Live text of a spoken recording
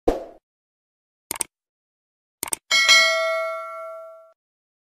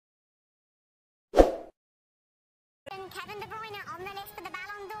Kevin De Bruyne on the list for the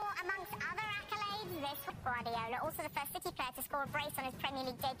Ballon d'Or amongst other accolades. This Guardiola, also the first City player to score a brace on his Premier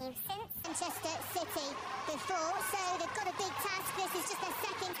League debut since Manchester City before, so they've got a big task. This is just their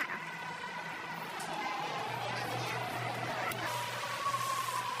second.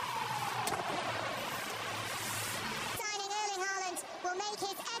 Signing Erling Haaland will make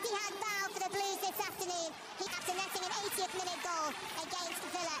his Etihad bow for the Blues this afternoon. He after netting an 80th minute goal against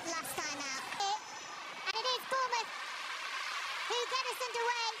Villa last time out. And it is Bournemouth who get us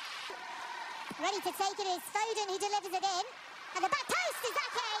underway. Ready to take it is Foden, who delivers it in. And the back post is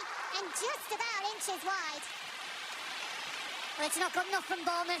Ake, and just about inches wide. Well, it's not good enough from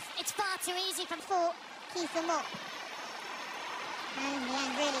Bournemouth. It's far too easy from Kiefer Moore. And in the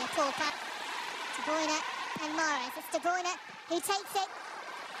end, really a poor pass. De Bruyne and Mahrez. It's De Bruyne who takes it.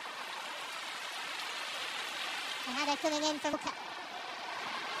 And header coming in from Walker.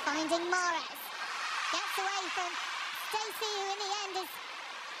 Finding Mahrez. Gets away from Stacey, who in the end is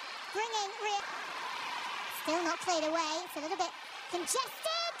bringing real. Still not cleared away. It's a little bit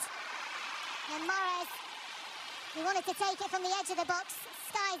congested. And Mahrez, he wanted to take it from the edge of the box,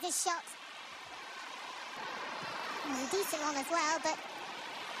 skies his shot. It was a decent one as well, but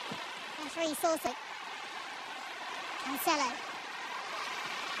referee saw it. Cancelo.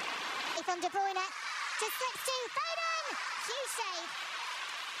 From De Bruyne, just slips to Foden. Huge save.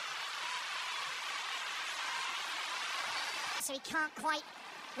 so he can't quite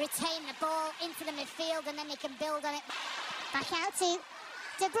retain the ball into the midfield, and then they can build on it. Back out to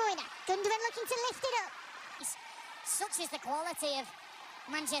De Bruyne. Gundogan looking to lift it up. Such is the quality of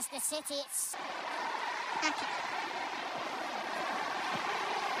Manchester City. It's Ake.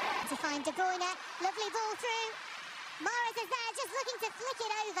 To find De Bruyne. Lovely ball through. Mahrez is there, just looking to flick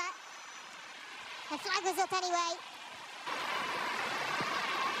it over. The flag was up anyway.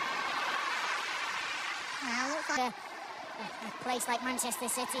 Well, looks like a place like Manchester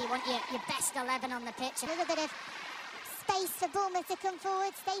City, you want your best 11 on the pitch. A little bit of space for Bournemouth to come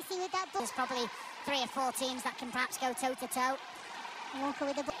forward. Stacey with that ball. There's probably 3 or 4 teams that can perhaps go toe-to-toe. Walker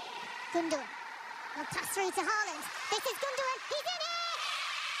with the ball. Gundogan. Will pass through to Haaland. This is Gundogan. He's in it!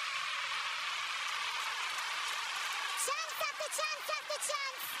 Chance after chance after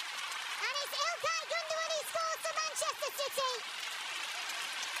chance. And it's Ilkay Gundogan who scores for Manchester City.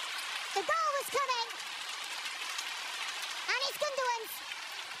 The goal was coming. And it's Gundogan's.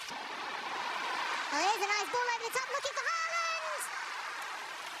 Well, here's a nice ball over the top, looking for Haaland.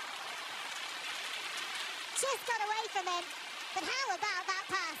 Just got away from him. But how about that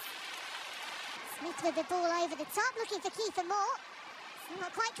pass? Smith with the ball over the top, looking for Kiefer Moore.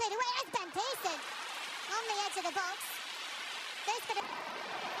 Not quite cleared away. It's Ben Pearson on the edge of the box. There's been a...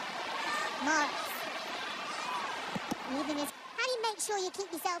 Mahrez. Leaving his... How do you make sure you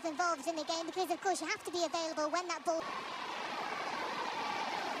keep yourself involved in the game? Because, of course, you have to be available when that ball...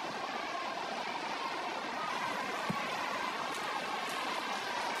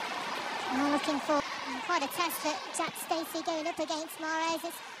 Now looking for quite a test for Jack Stacey going up against Mahrez.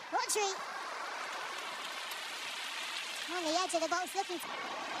 It's Rodri on the edge of the box looking to...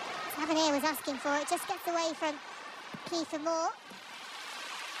 Tavernier was asking for it, just gets away from Kiefer Moore.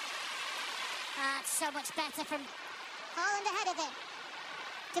 It's so much better from... Haaland ahead of him.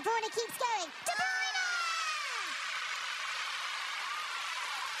 De Bruyne keeps going. De Bruyne!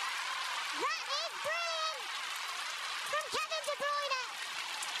 That is brilliant! From Kevin De Bruyne.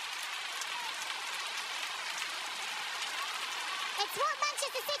 It's what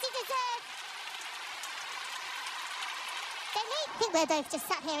Manchester City deserve. They need... I think we're both just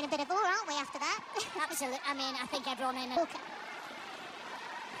sat here in a bit of awe, aren't we, after that? Absolutely. I mean, I think everyone in... Walker.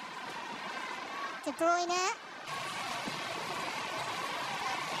 De Bruyne.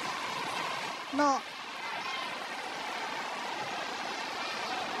 Moore.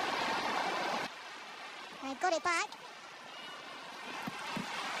 They've got it back.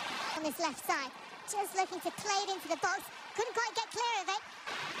 On this left side. Just looking to play it into the box. Couldn't quite get clear of it.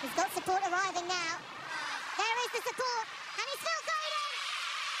 He's got support arriving now. There is the support. And he's still going in.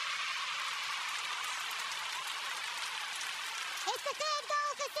 It's the 3rd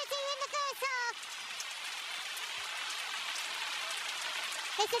goal for City in the first half.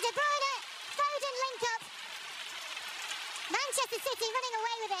 It's a De Bruyne Foden link up. Manchester City running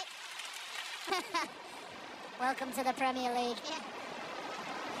away with it. Welcome to the Premier League. Yeah.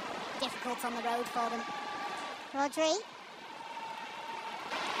 Difficult on the road for them. Rodri.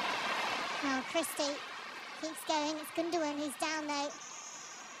 Oh, Christie keeps going. It's Gundogan who's down though.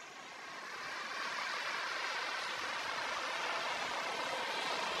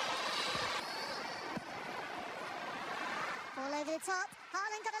 Ball over the top.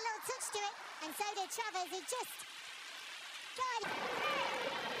 Haaland got a little touch to it, and so did Travers, who just God.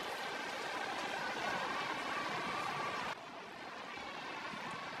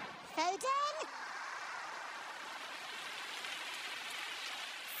 Foden.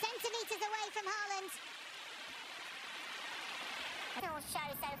 Centimetres away from Haaland. All show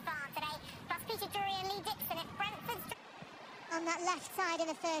so far today, plus Peter Drury and Lee Dixon at Brentford's. On that left side in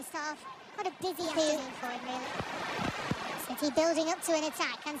the first half. What a busy afternoon for him, really. City building up to an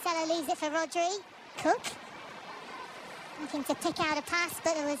attack. Cancelo leaves it for Rodri. Cook. Looking to pick out a pass,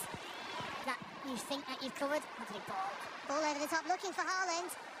 but there was... That you think that you've covered? Lovely ball. Ball over the top, looking for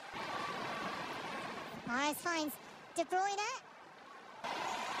Haaland. Mahrez finds De Bruyne.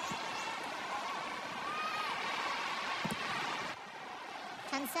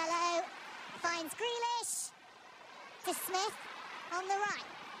 Cancelo finds Grealish. To Smith on the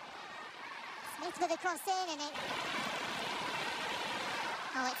right. Smith with a cross in and it...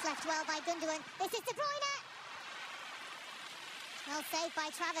 Oh, it's left well by Gundogan. This is De Bruyne. Well saved by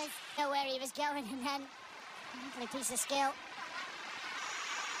Travers. Know where he was going and then lovely piece of skill.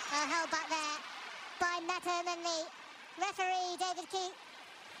 Well held back there by Mepham and the referee David Key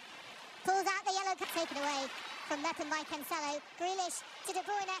pulls out the yellow card. Taken away from Mepham by Cancelo. Grealish to De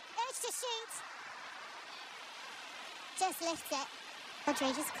Bruyne, urge to shoot. Just lifts it.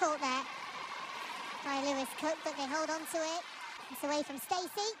 Rodri just caught there by Lewis Cook, but they hold on to it. It's away from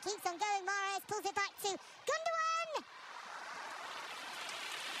Stacey, keeps on going. Mahrez pulls it back to Gundogan.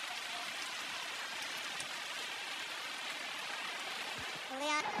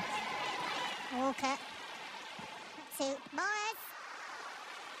 Walker to Mahrez.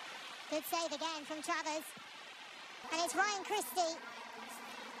 Good save again from Travers. And it's Ryan Christie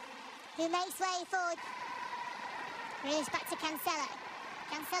who makes way forward. Grealish back to Cancelo.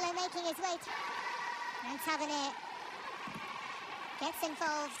 Cancelo making his way and Tavernier gets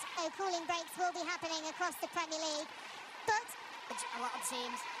involved. Oh, cooling breaks will be happening across the Premier League. But A lot of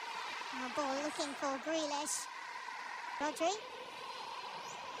teams. ball looking for Grealish. Rodri.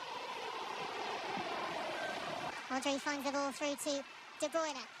 Rodri finds the ball through to De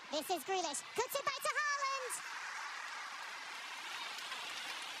Bruyne. This is Grealish. Puts it back to Haaland.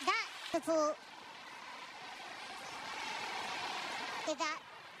 That Liverpool with that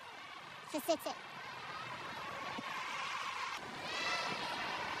for City.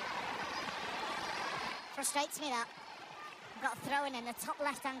 Frustrates me that. I've got a throw in the top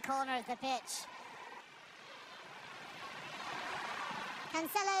left-hand corner of the pitch.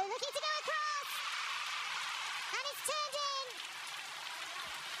 Cancelo looking to go across. And it's turned in.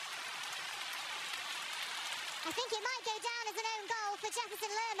 I think it might go down as an own goal for Jefferson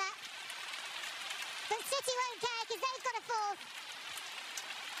Lerma. But City won't care because they've got a fourth.